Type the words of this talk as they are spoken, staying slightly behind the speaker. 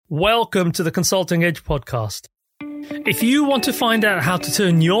Welcome to the Consulting Edge podcast. If you want to find out how to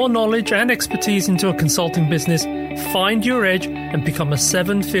turn your knowledge and expertise into a consulting business, find your edge and become a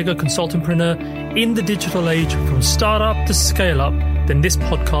seven-figure consultingpreneur in the digital age from startup to scale up, then this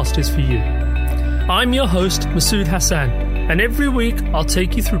podcast is for you. I'm your host, Masood Hassan, and every week I'll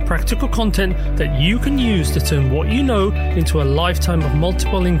take you through practical content that you can use to turn what you know into a lifetime of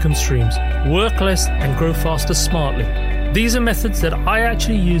multiple income streams, work less and grow faster smartly. These are methods that I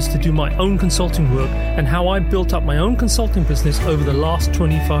actually use to do my own consulting work and how I built up my own consulting business over the last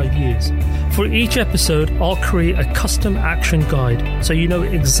 25 years. For each episode, I'll create a custom action guide so you know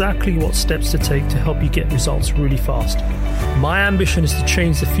exactly what steps to take to help you get results really fast. My ambition is to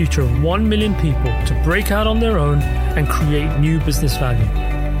change the future of 1 million people to break out on their own and create new business value.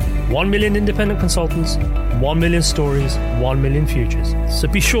 1 million independent consultants, 1 million stories, 1 million futures. So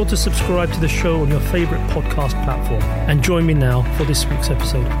be sure to subscribe to the show on your favorite podcast platform and join me now for this week's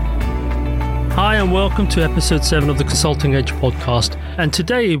episode. Hi and welcome to episode 7 of the Consulting Edge podcast. And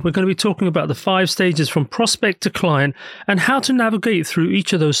today we're going to be talking about the 5 stages from prospect to client and how to navigate through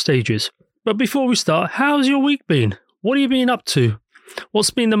each of those stages. But before we start, how's your week been? What have you been up to? What's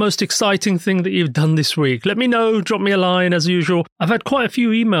been the most exciting thing that you've done this week? Let me know, drop me a line as usual. I've had quite a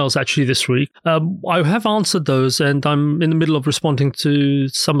few emails actually this week. I have answered those and I'm in the middle of responding to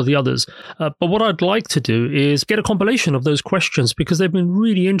some of the others. But what I'd like to do is get a compilation of those questions because they've been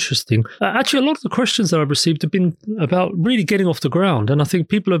really interesting. Actually, a lot of the questions that I've received have been about really getting off the ground. And I think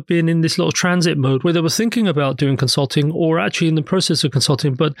people have been in this little transit mode where they were thinking about doing consulting or actually in the process of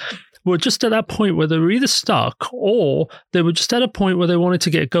consulting, but were just at that point where they were either stuck or they were just at a point where they wanted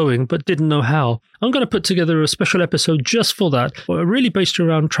to get going but didn't know how. I'm going to put together a special episode just for that, really based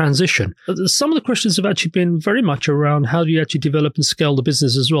around transition. Some of the questions have actually been very much around how do you actually develop and scale the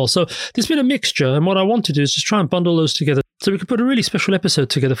business as well. So there's been a mixture, and what I want to do is just try and bundle those together so we can put a really special episode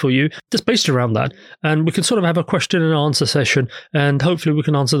together for you just based around that. And we can sort of have a question and answer session, and hopefully we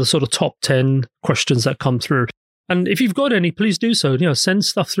can answer the sort of top 10 questions that come through. And if you've got any, please do so. Send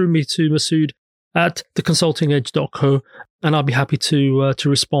stuff through me to Masood at theconsultingedge.co, and I'll be happy to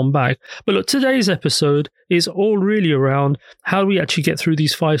respond back. But look, today's episode is all really around how we actually get through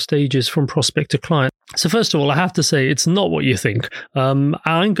these 5 stages from prospect to client. So first of all, I have to say it's not what you think. I'm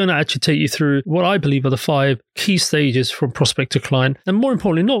going to actually take you through what I believe are the 5 key stages from prospect to client. And more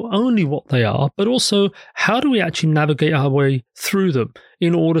importantly, not only what they are, but also how do we actually navigate our way through them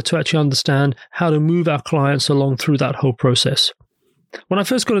in order to actually understand how to move our clients along through that whole process. When I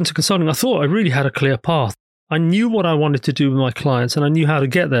first got into consulting, I thought I really had a clear path. I knew what I wanted to do with my clients and I knew how to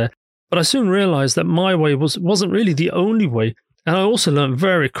get there. But I soon realized that my way wasn't really the only way. And I also learned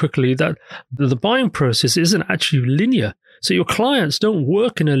very quickly that the buying process isn't actually linear. So your clients don't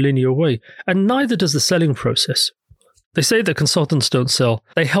work in a linear way, and neither does the selling process. They say that consultants don't sell,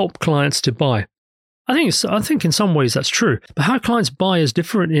 they help clients to buy. I think in some ways that's true, but how clients buy is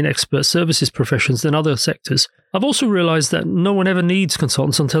different in expert services professions than other sectors. I've also realized that no one ever needs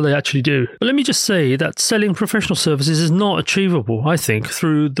consultants until they actually do. But let me just say that selling professional services is not achievable, I think,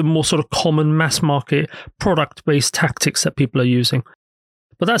 through the more sort of common mass market product-based tactics that people are using.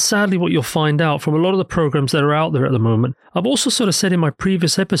 But that's sadly what you'll find out from a lot of the programs that are out there at the moment. I've also sort of said in my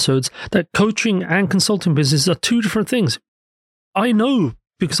previous episodes that coaching and consulting businesses are 2 different things. I know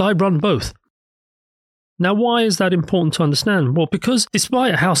because I run both. Now, why is that important to understand? Well, because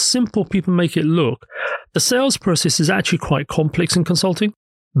despite how simple people make it look, the sales process is actually quite complex in consulting.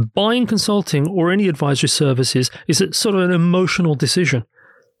 Buying consulting or any advisory services is sort of an emotional decision.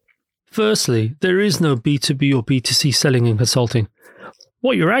 Firstly, there is no B2B or B2C selling in consulting.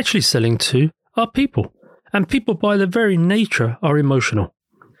 What you're actually selling to are people, and people by their very nature are emotional.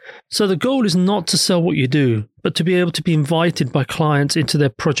 So the goal is not to sell what you do, but to be able to be invited by clients into their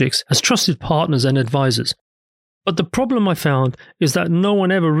projects as trusted partners and advisors. But the problem I found is that no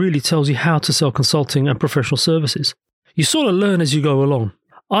one ever really tells you how to sell consulting and professional services. You sort of learn as you go along.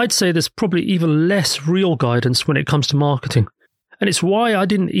 I'd say there's probably even less real guidance when it comes to marketing. And it's why I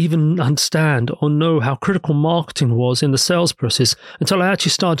didn't even understand or know how critical marketing was in the sales process until I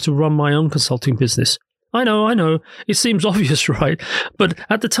actually started to run my own consulting business. I know, it seems obvious, right? But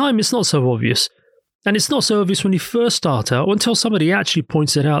at the time, it's not so obvious. And it's not so obvious when you first start out until somebody actually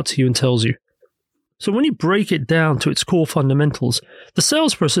points it out to you and tells you. So when you break it down to its core fundamentals, the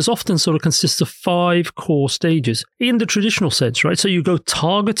sales process often sort of consists of 5 core stages in the traditional sense, right? So you go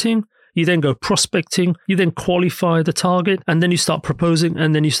targeting, You then go prospecting, you then qualify the target, and then you start proposing,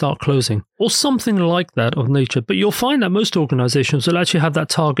 and then you start closing. Or something like that of nature. But you'll find that most organizations will actually have that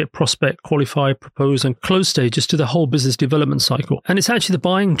target, prospect, qualify, propose, and close stages to the whole business development cycle. And it's actually the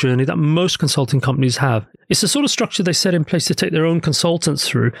buying journey that most consulting companies have. It's the sort of structure they set in place to take their own consultants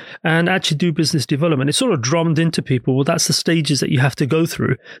through and actually do business development. It's sort of drummed into people, well, that's the stages that you have to go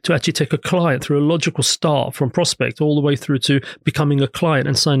through to actually take a client through a logical start from prospect all the way through to becoming a client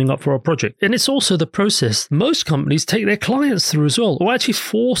and signing up for a project. And it's also the process most companies take their clients through as well, or actually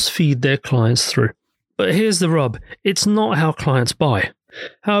force feed their clients through. But here's the rub. It's not how clients buy.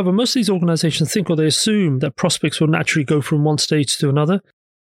 However, most of these organizations think or they assume that prospects will naturally go from one stage to another.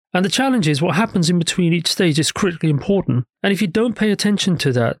 And the challenge is what happens in between each stage is critically important. And if you don't pay attention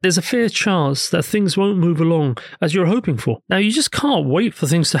to that, there's a fair chance that things won't move along as you're hoping for. Now, you just can't wait for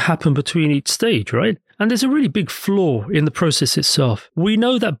things to happen between each stage, right? And there's a really big flaw in the process itself. We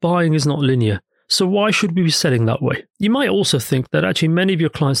know that buying is not linear. So why should we be selling that way? You might also think that actually many of your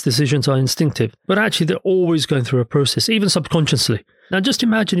clients' decisions are instinctive, but actually they're always going through a process, even subconsciously. Now, just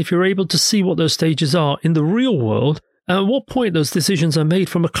imagine if you're able to see what those stages are in the real world, and at what point those decisions are made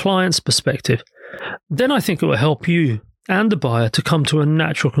from a client's perspective. Then I think it will help you and the buyer to come to a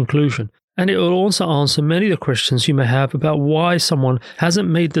natural conclusion. And it will also answer many of the questions you may have about why someone hasn't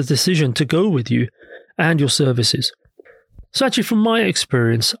made the decision to go with you and your services. So actually, from my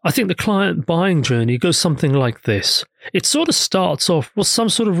experience, I think the client buying journey goes something like this. It sort of starts off with some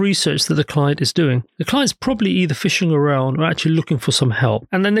sort of research that the client is doing. The client's probably either fishing around or actually looking for some help.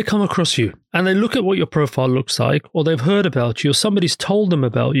 And then they come across you and they look at what your profile looks like, or they've heard about you, or somebody's told them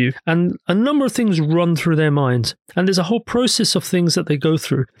about you. And a number of things run through their minds. And there's a whole process of things that they go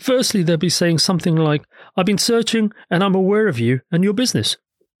through. Firstly, they'll be saying something like, I've been searching and I'm aware of you and your business.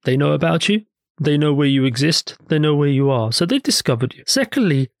 They know about you. They know where you exist. They know where you are. So they've discovered you.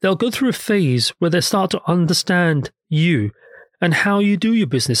 Secondly, they'll go through a phase where they start to understand you and how you do your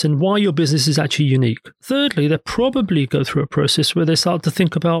business and why your business is actually unique. Thirdly, they'll probably go through a process where they start to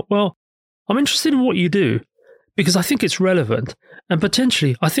think about, well, I'm interested in what you do because I think it's relevant and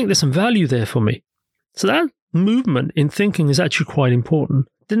potentially I think there's some value there for me. So that movement in thinking is actually quite important.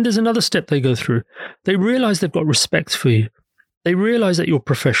 Then there's another step they go through. They realize they've got respect for you. They realize that you're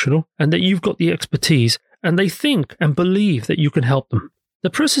professional and that you've got the expertise, and they think and believe that you can help them.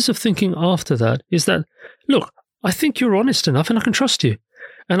 The process of thinking after that is that, look, I think you're honest enough and I can trust you.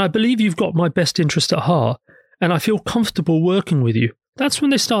 And I believe you've got my best interest at heart, and I feel comfortable working with you. That's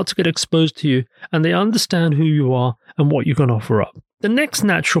when they start to get exposed to you and they understand who you are and what you can offer up. The next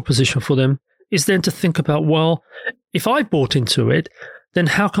natural position for them is then to think about, well, if I bought into it, then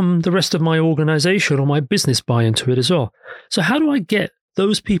how come the rest of my organization or my business buy into it as well? So how do I get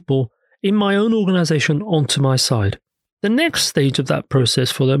those people in my own organization onto my side? The next stage of that process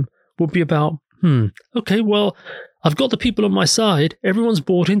for them would be about, okay, well, I've got the people on my side. Everyone's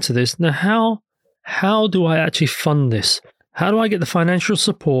bought into this. Now, how do I actually fund this? How do I get the financial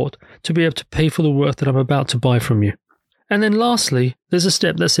support to be able to pay for the work that I'm about to buy from you? And then lastly, there's a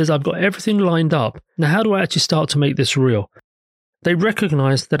step that says, I've got everything lined up. Now, how do I actually start to make this real? They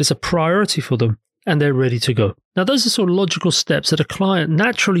recognize that it's a priority for them and they're ready to go. Now, those are sort of logical steps that a client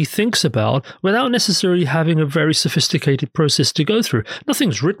naturally thinks about without necessarily having a very sophisticated process to go through.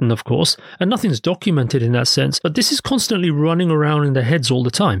 Nothing's written, of course, and nothing's documented in that sense, but this is constantly running around in their heads all the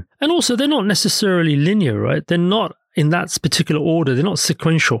time. And also, they're not necessarily linear, right? They're not in that particular order. They're not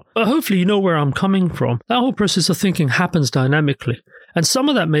sequential. But hopefully you know where I'm coming from. That whole process of thinking happens dynamically. And some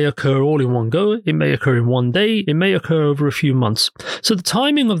of that may occur all in one go. It may occur in one day. It may occur over a few months. So the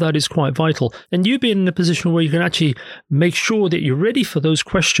timing of that is quite vital. And you being in a position where you can actually make sure that you're ready for those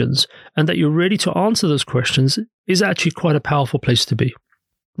questions and that you're ready to answer those questions is actually quite a powerful place to be.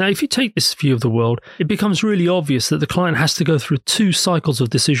 Now, if you take this view of the world, it becomes really obvious that the client has to go through 2 cycles of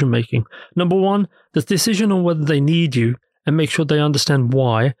decision making. Number 1, the decision on whether they need you and make sure they understand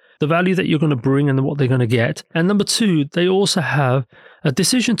why, the value that you're going to bring and what they're going to get. And number 2, they also have a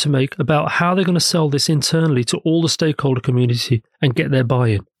decision to make about how they're going to sell this internally to all the stakeholder community and get their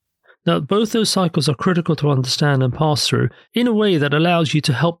buy-in. Now, both those cycles are critical to understand and pass through in a way that allows you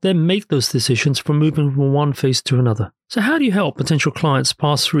to help them make those decisions from moving from one phase to another. So how do you help potential clients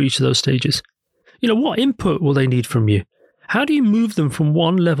pass through each of those stages? What input will they need from you? How do you move them from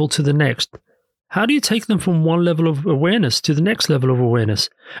one level to the next? How do you take them from one level of awareness to the next level of awareness?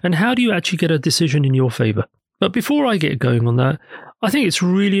 And how do you actually get a decision in your favor? But before I get going on that, I think it's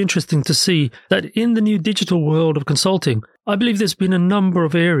really interesting to see that in the new digital world of consulting, I believe there's been a number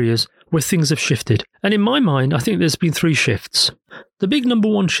of areas where things have shifted. And in my mind, I think there's been 3 shifts. The big number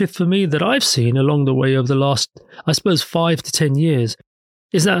 1 shift for me that I've seen along the way over the last, 5 to 10 years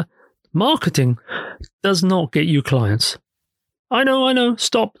is that Marketing does not get you clients. I know.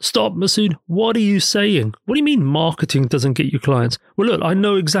 Stop, Masood. What are you saying? What do you mean marketing doesn't get you clients? Well, look, I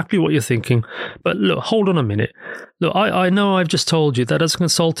know exactly what you're thinking, but look, hold on a minute. Look, I know I've just told you that as a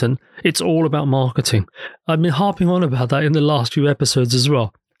consultant, it's all about marketing. I've been harping on about that in the last few episodes as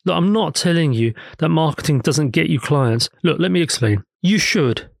well. Look, I'm not telling you that marketing doesn't get you clients. Look, let me explain. You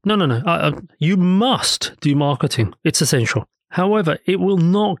should. No. You must do marketing. It's essential. However, it will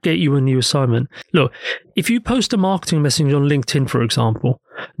not get you a new assignment. Look, if you post a marketing message on LinkedIn, for example,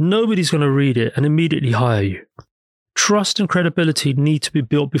 nobody's going to read it and immediately hire you. Trust and credibility need to be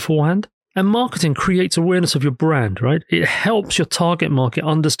built beforehand. And marketing creates awareness of your brand, right? It helps your target market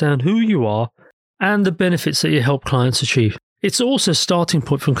understand who you are and the benefits that you help clients achieve. It's also a starting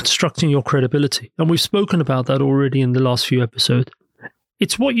point for constructing your credibility. And we've spoken about that already in the last few episodes.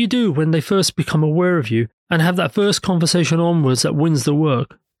 It's what you do when they first become aware of you and have that first conversation onwards that wins the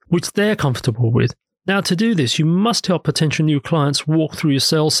work, which they're comfortable with. Now, to do this, you must help potential new clients walk through your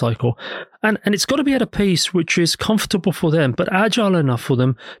sales cycle. And it's got to be at a pace which is comfortable for them, but agile enough for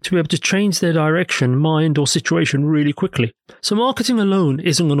them to be able to change their direction, mind, or situation really quickly. So marketing alone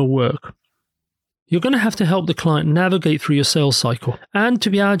isn't going to work. You're going to have to help the client navigate through your sales cycle and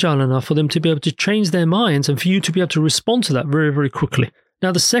to be agile enough for them to be able to change their minds and for you to be able to respond to that very, very quickly.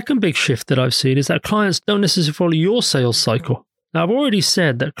 Now, the second big shift that I've seen is that clients don't necessarily follow your sales cycle. Now, I've already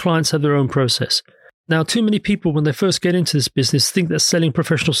said that clients have their own process. Now, too many people, when they first get into this business, think that selling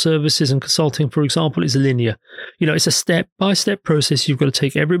professional services and consulting, for example, is linear. It's a step-by-step process. You've got to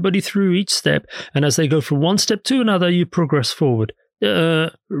take everybody through each step, and as they go from one step to another, you progress forward.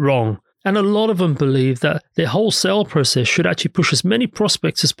 Wrong. And a lot of them believe that their whole sale process should actually push as many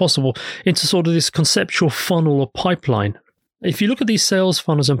prospects as possible into sort of this conceptual funnel or pipeline. If you look at these sales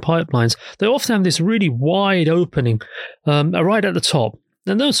funnels and pipelines, they often have this really wide opening right at the top.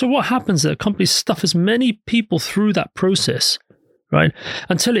 And then, so what happens is that companies stuff as many people through that process, right,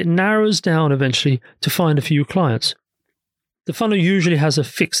 until it narrows down eventually to find a few clients. The funnel usually has a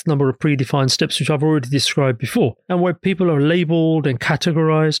fixed number of predefined steps, which I've already described before, and where people are labeled and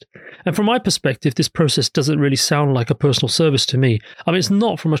categorized. And from my perspective, this process doesn't really sound like a personal service to me. I mean, it's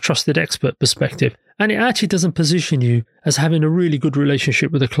not from a trusted expert perspective, and it actually doesn't position you as having a really good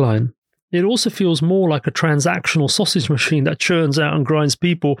relationship with a client. It also feels more like a transactional sausage machine that churns out and grinds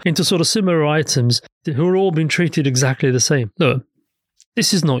people into sort of similar items who are all being treated exactly the same. Look,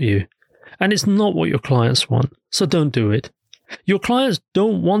 this is not you, and it's not what your clients want, so don't do it. Your clients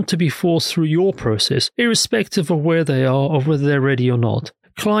don't want to be forced through your process, irrespective of where they are or whether they're ready or not.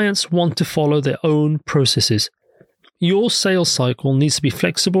 Clients want to follow their own processes. Your sales cycle needs to be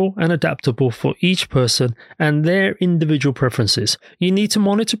flexible and adaptable for each person and their individual preferences. You need to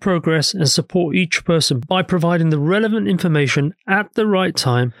monitor progress and support each person by providing the relevant information at the right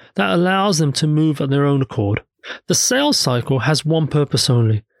time that allows them to move at their own accord. The sales cycle has one purpose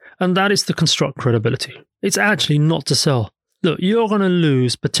only, and that is to construct credibility. It's actually not to sell. Look, you're going to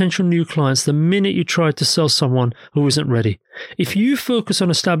lose potential new clients the minute you try to sell someone who isn't ready. If you focus on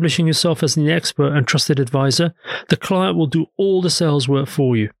establishing yourself as an expert and trusted advisor, the client will do all the sales work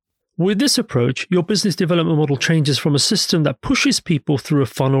for you. With this approach, your business development model changes from a system that pushes people through a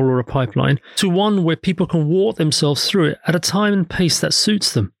funnel or a pipeline to one where people can walk themselves through it at a time and pace that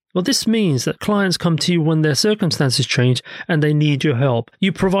suits them. Well, this means that clients come to you when their circumstances change and they need your help.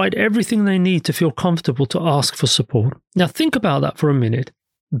 You provide everything they need to feel comfortable to ask for support. Now, think about that for a minute.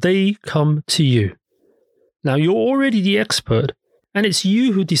 They come to you. Now, you're already the expert, and it's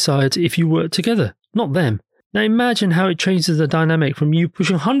you who decides if you work together, not them. Now, imagine how it changes the dynamic from you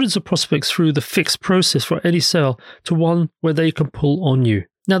pushing hundreds of prospects through the fixed process for any sale to one where they can pull on you.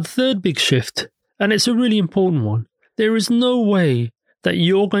 Now, the third big shift, and it's a really important one, there is no way that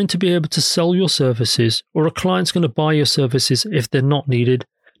you're going to be able to sell your services or a client's going to buy your services if they're not needed.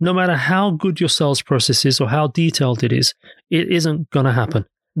 No matter how good your sales process is or how detailed it isn't going to happen.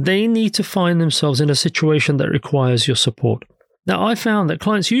 They need to find themselves in a situation that requires your support. Now, I found that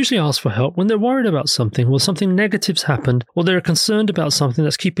clients usually ask for help when they're worried about something, or something negative's happened, or they're concerned about something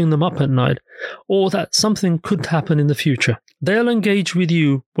that's keeping them up at night, or that something could happen in the future. They'll engage with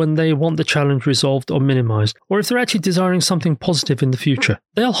you when they want the challenge resolved or minimized, or if they're actually desiring something positive in the future.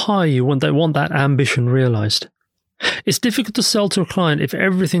 They'll hire you when they want that ambition realized. It's difficult to sell to a client if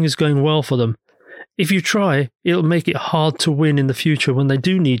everything is going well for them. If you try, it'll make it hard to win in the future when they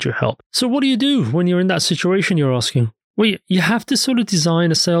do need your help. So what do you do when you're in that situation, you're asking? Well, you have to sort of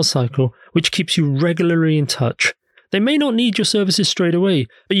design a sales cycle which keeps you regularly in touch. They may not need your services straight away,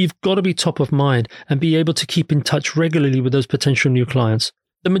 but you've got to be top of mind and be able to keep in touch regularly with those potential new clients.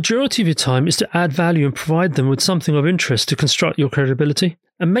 The majority of your time is to add value and provide them with something of interest to construct your credibility.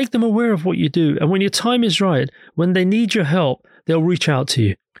 and make them aware of what you do. And when your time is right, when they need your help, they'll reach out to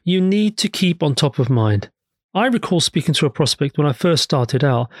you. You need to keep on top of mind. I recall speaking to a prospect when I first started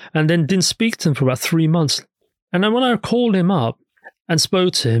out and then didn't speak to him for about 3 months. And then when I called him up and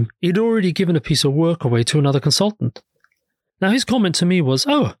spoke to him, he'd already given a piece of work away to another consultant. Now his comment to me was,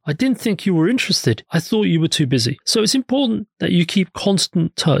 "Oh, I didn't think you were interested. I thought you were too busy." So it's important that you keep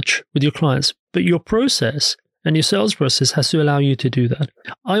constant touch with your clients, but your process and your sales process has to allow you to do that.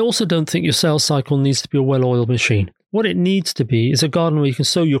 I also don't think your sales cycle needs to be a well-oiled machine. What it needs to be is a garden where you can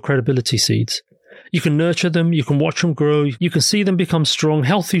sow your credibility seeds. You can nurture them, you can watch them grow, you can see them become strong,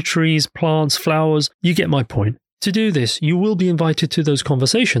 healthy trees, plants, flowers. You get my point. To do this, you will be invited to those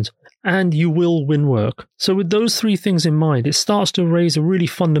conversations and you will win work. So with those 3 things in mind, it starts to raise a really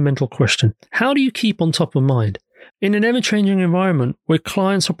fundamental question. How do you keep on top of mind? In an ever-changing environment where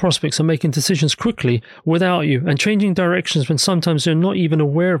clients or prospects are making decisions quickly without you and changing directions when sometimes they're not even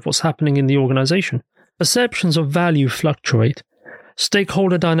aware of what's happening in the organization, perceptions of value fluctuate,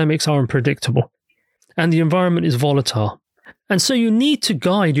 stakeholder dynamics are unpredictable, and the environment is volatile. And so you need to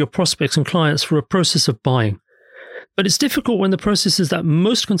guide your prospects and clients through a process of buying. But it's difficult when the processes that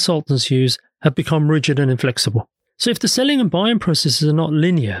most consultants use have become rigid and inflexible. So if the selling and buying processes are not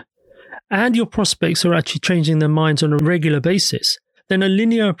linear, and your prospects are actually changing their minds on a regular basis, then a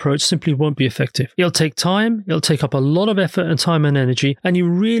linear approach simply won't be effective. It'll take time, it'll take up a lot of effort and time and energy, and you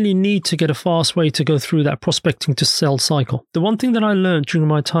really need to get a fast way to go through that prospecting to sell cycle. The one thing that I learned during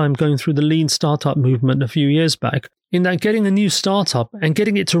my time going through the lean startup movement a few years back, in that getting a new startup and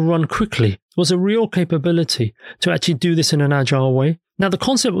getting it to run quickly was a real capability to actually do this in an agile way. Now, the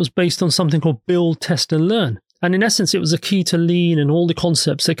concept was based on something called build, test, and learn. And in essence, it was a key to lean and all the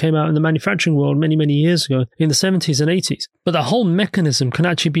concepts that came out in the manufacturing world many, many years ago in the 70s and 80s. But the whole mechanism can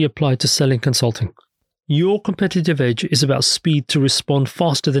actually be applied to selling consulting. Your competitive edge is about speed to respond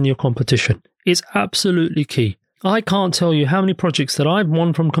faster than your competition. It's absolutely key. I can't tell you how many projects that I've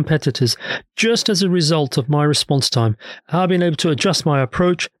won from competitors just as a result of my response time. I've been able to adjust my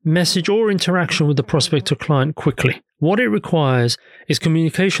approach, message, or interaction with the prospect or client quickly. What it requires is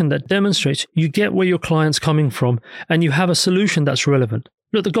communication that demonstrates you get where your client's coming from and you have a solution that's relevant.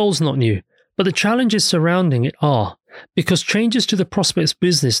 Look, the goal's not new, but the challenges surrounding it are, because changes to the prospect's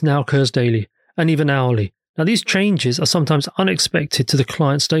business now occurs daily and even hourly. Now, these changes are sometimes unexpected to the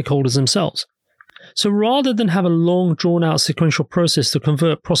client stakeholders themselves. So rather than have a long, drawn-out sequential process to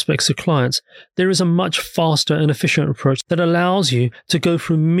convert prospects to clients, there is a much faster and efficient approach that allows you to go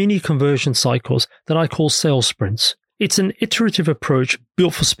through mini conversion cycles that I call sales sprints. It's an iterative approach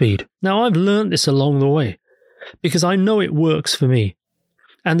built for speed. Now, I've learned this along the way because I know it works for me.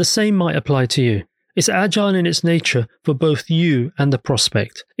 And the same might apply to you. It's agile in its nature for both you and the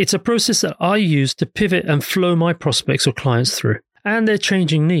prospect. It's a process that I use to pivot and flow my prospects or clients through and their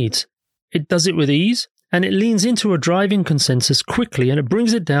changing needs. It does it with ease, and it leans into a driving consensus quickly, and it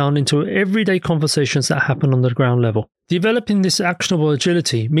brings it down into everyday conversations that happen on the ground level. Developing this actionable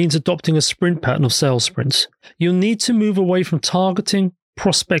agility means adopting a sprint pattern of sales sprints. You'll need to move away from targeting,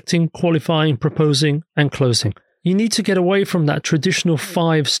 prospecting, qualifying, proposing, and closing. You need to get away from that traditional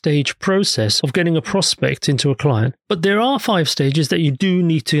 5-stage process of getting a prospect into a client. But there are 5 stages that you do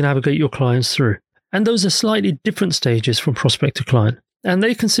need to navigate your clients through. And those are slightly different stages from prospect to client. And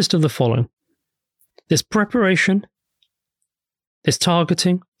they consist of the following. There's preparation, there's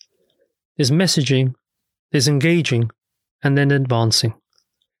targeting, there's messaging, there's engaging, and then advancing.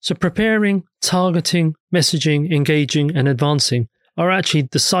 So preparing, targeting, messaging, engaging, and advancing are actually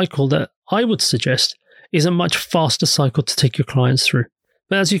the cycle that I would suggest is a much faster cycle to take your clients through.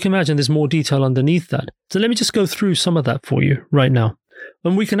 But as you can imagine, there's more detail underneath that. So let me just go through some of that for you right now.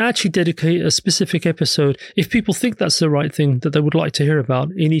 And we can actually dedicate a specific episode if people think that's the right thing that they would like to hear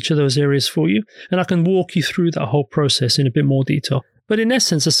about in each of those areas for you. And I can walk you through that whole process in a bit more detail. But in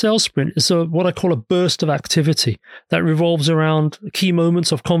essence, a sales sprint is what I call a burst of activity that revolves around key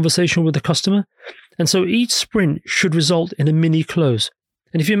moments of conversation with the customer. And so each sprint should result in a mini close.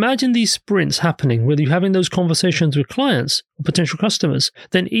 And if you imagine these sprints happening, whether you're having those conversations with clients or potential customers,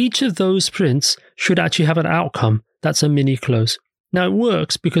 then each of those sprints should actually have an outcome that's a mini close. Now, it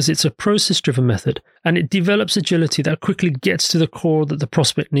works because it's a process-driven method, and it develops agility that quickly gets to the core that the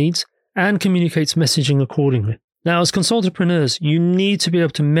prospect needs and communicates messaging accordingly. Now, as consultantpreneurs, you need to be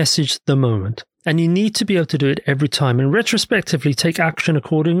able to message the moment, and you need to be able to do it every time and retrospectively take action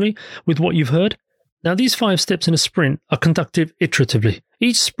accordingly with what you've heard. Now, these 5 steps in a sprint are conducted iteratively.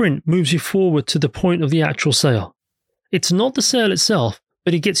 Each sprint moves you forward to the point of the actual sale. It's not the sale itself,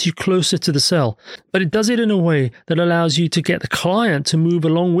 but it gets you closer to the sell. But it does it in a way that allows you to get the client to move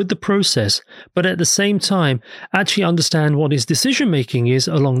along with the process, but at the same time, actually understand what his decision making is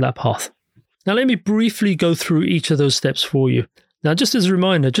along that path. Now, let me briefly go through each of those steps for you. Now, just as a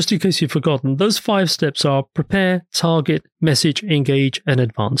reminder, just in case you've forgotten, those 5 steps are prepare, target, message, engage, and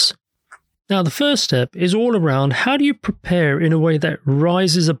advance. Now, the first step is all around how do you prepare in a way that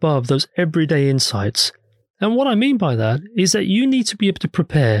rises above those everyday insights. And what I mean by that is that you need to be able to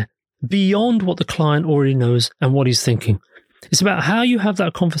prepare beyond what the client already knows and what he's thinking. It's about how you have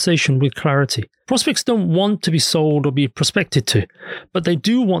that conversation with clarity. Prospects don't want to be sold or be prospected to, but they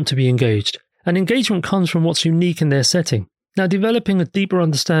do want to be engaged. And engagement comes from what's unique in their setting. Now, developing a deeper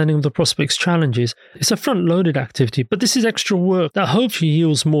understanding of the prospect's challenges is a front-loaded activity, but this is extra work that hopefully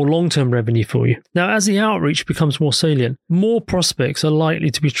yields more long-term revenue for you. Now, as the outreach becomes more salient, more prospects are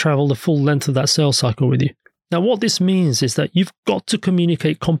likely to travel the full length of that sales cycle with you. Now, what this means is that you've got to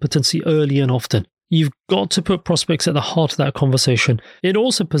communicate competency early and often. You've got to put prospects at the heart of that conversation. It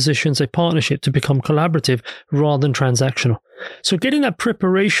also positions a partnership to become collaborative rather than transactional. So getting that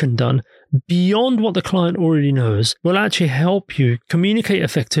preparation done beyond what the client already knows will actually help you communicate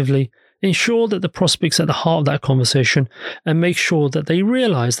effectively, ensure that the prospect's at the heart of that conversation, and make sure that they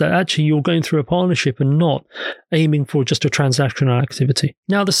realize that actually you're going through a partnership and not aiming for just a transactional activity.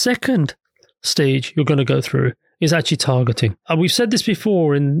 Now, the second stage you're going to go through is actually targeting. We've said this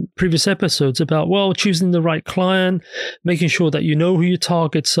before in previous episodes about, choosing the right client, making sure that you know who your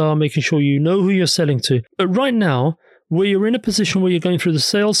targets are, making sure you know who you're selling to. But right now, where you're in a position where you're going through the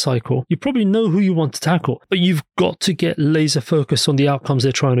sales cycle, you probably know who you want to tackle, but you've got to get laser focused on the outcomes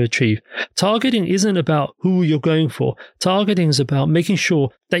they're trying to achieve. Targeting isn't about who you're going for. Targeting is about making sure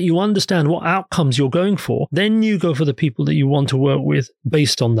that you understand what outcomes you're going for. Then you go for the people that you want to work with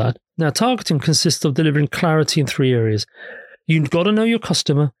based on that. Now, targeting consists of delivering clarity in 3 areas. You've got to know your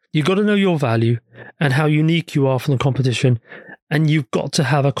customer, you've got to know your value and how unique you are from the competition, and you've got to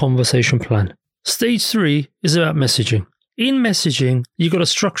have a conversation plan. Stage 3 is about messaging. In messaging, you've got to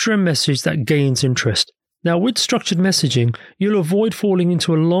structure a message that gains interest. Now, with structured messaging, you'll avoid falling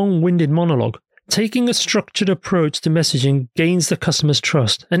into a long-winded monologue. Taking a structured approach to messaging gains the customer's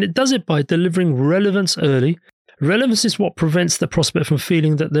trust, and it does it by delivering relevance early. Relevance is what prevents the prospect from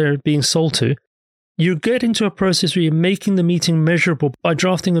feeling that they're being sold to. You get into a process where you're making the meeting measurable by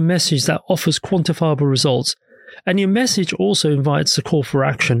drafting a message that offers quantifiable results. And your message also invites a call for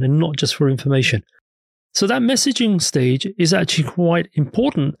action and not just for information. So that messaging stage is actually quite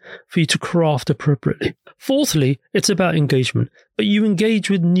important for you to craft appropriately. Fourthly, it's about engagement, but you engage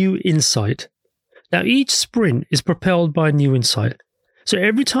with new insight. Now, each sprint is propelled by a new insight. So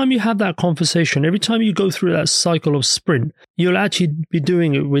every time you have that conversation, every time you go through that cycle of sprint, you'll actually be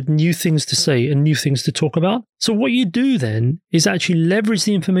doing it with new things to say and new things to talk about. So what you do then is actually leverage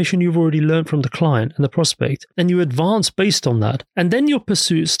the information you've already learned from the client and the prospect, and you advance based on that. And then your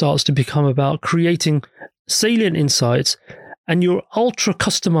pursuit starts to become about creating salient insights, and you're ultra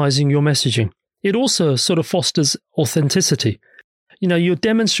customizing your messaging. It also sort of fosters authenticity. You're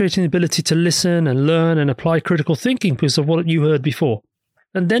demonstrating the ability to listen and learn and apply critical thinking because of what you heard before.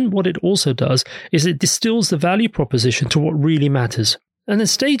 And then what it also does is it distills the value proposition to what really matters. And then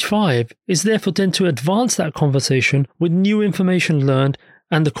stage 5 is therefore then to advance that conversation with new information learned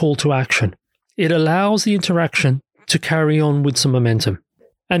and the call to action. It allows the interaction to carry on with some momentum.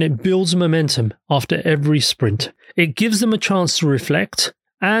 And it builds momentum after every sprint. It gives them a chance to reflect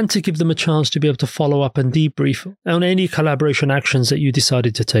and to give them a chance to be able to follow up and debrief on any collaboration actions that you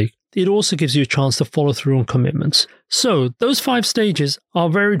decided to take. It also gives you a chance to follow through on commitments. So those 5 stages are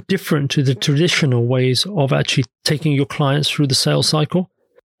very different to the traditional ways of actually taking your clients through the sales cycle.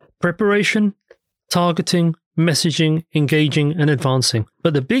 Preparation, targeting, messaging, engaging, and advancing.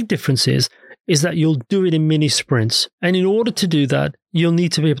 But the big difference is that you'll do it in mini sprints. And in order to do that, you'll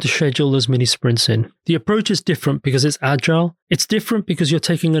need to be able to schedule those mini sprints in. The approach is different because it's agile. It's different because you're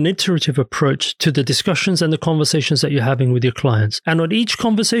taking an iterative approach to the discussions and the conversations that you're having with your clients. And on each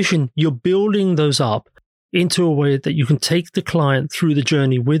conversation, you're building those up into a way that you can take the client through the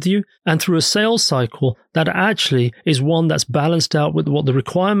journey with you and through a sales cycle that actually is one that's balanced out with what the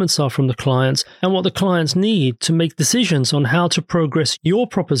requirements are from the clients and what the clients need to make decisions on how to progress your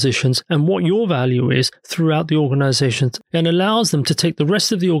propositions and what your value is throughout the organization, and allows them to take the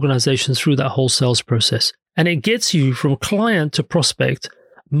rest of the organization through that whole sales process. And it gets you from client to prospect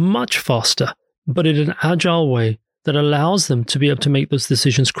much faster, but in an agile way that allows them to be able to make those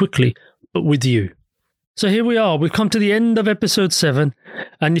decisions quickly, but with you. So here we are. We've come to the end of episode 7.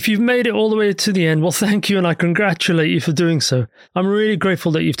 And if you've made it all the way to the end, well, thank you, and I congratulate you for doing so. I'm really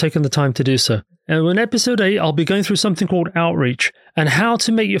grateful that you've taken the time to do so. And in episode 8, I'll be going through something called outreach and how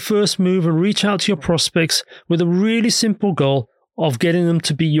to make your first move and reach out to your prospects with a really simple goal of getting them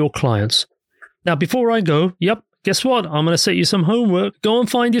to be your clients. Now, before I go, guess what? I'm going to set you some homework. Go and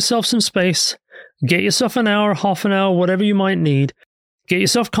find yourself some space. Get yourself an hour, half an hour, whatever you might need. Get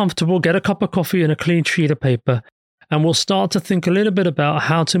yourself comfortable, get a cup of coffee and a clean sheet of paper, and we'll start to think a little bit about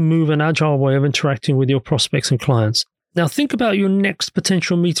how to move an agile way of interacting with your prospects and clients. Now, think about your next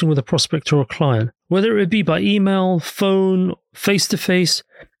potential meeting with a prospect or a client, whether it be by email, phone, face-to-face.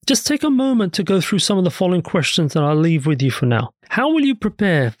 Just take a moment to go through some of the following questions that I'll leave with you for now. How will you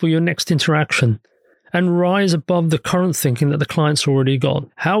prepare for your next interaction and rise above the current thinking that the client's already got?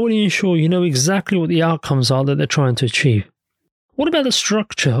 How will you ensure you know exactly what the outcomes are that they're trying to achieve? What about the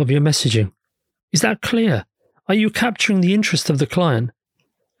structure of your messaging? Is that clear? Are you capturing the interest of the client?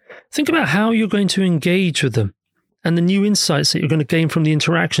 Think about how you're going to engage with them and the new insights that you're going to gain from the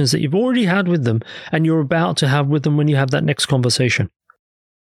interactions that you've already had with them and you're about to have with them when you have that next conversation.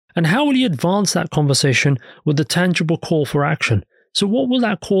 And how will you advance that conversation with a tangible call for action? So what will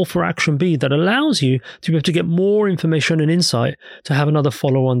that call for action be that allows you to be able to get more information and insight to have another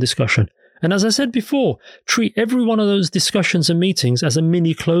follow-on discussion? And as I said before, treat every one of those discussions and meetings as a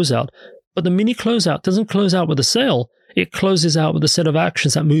mini closeout. But the mini closeout doesn't close out with a sale. It closes out with a set of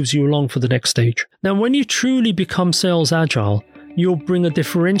actions that moves you along for the next stage. Now, when you truly become sales agile, you'll bring a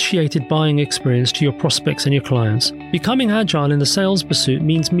differentiated buying experience to your prospects and your clients. Becoming agile in the sales pursuit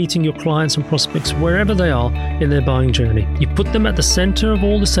means meeting your clients and prospects wherever they are in their buying journey. You put them at the center of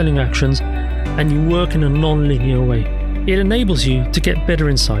all the selling actions and you work in a non-linear way. It enables you to get better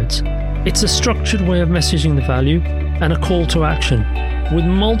insights. It's a structured way of messaging the value and a call to action with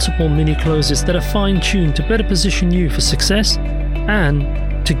multiple mini closes that are fine-tuned to better position you for success and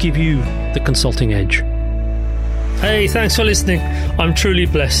to give you the consulting edge. Hey, thanks for listening. I'm truly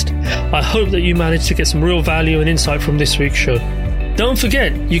blessed. I hope that you managed to get some real value and insight from this week's show. Don't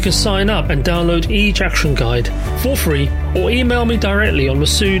forget, you can sign up and download each action guide for free or email me directly on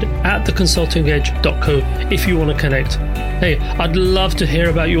masood@theconsultingedge.co if you want to connect. Hey, I'd love to hear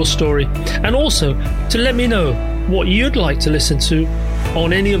about your story and also to let me know what you'd like to listen to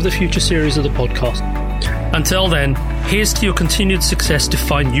on any of the future series of the podcast. Until then, here's to your continued success to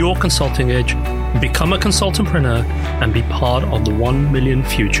find your consulting edge, become a consultantpreneur, and be part of the 1 million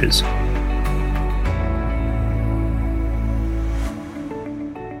futures.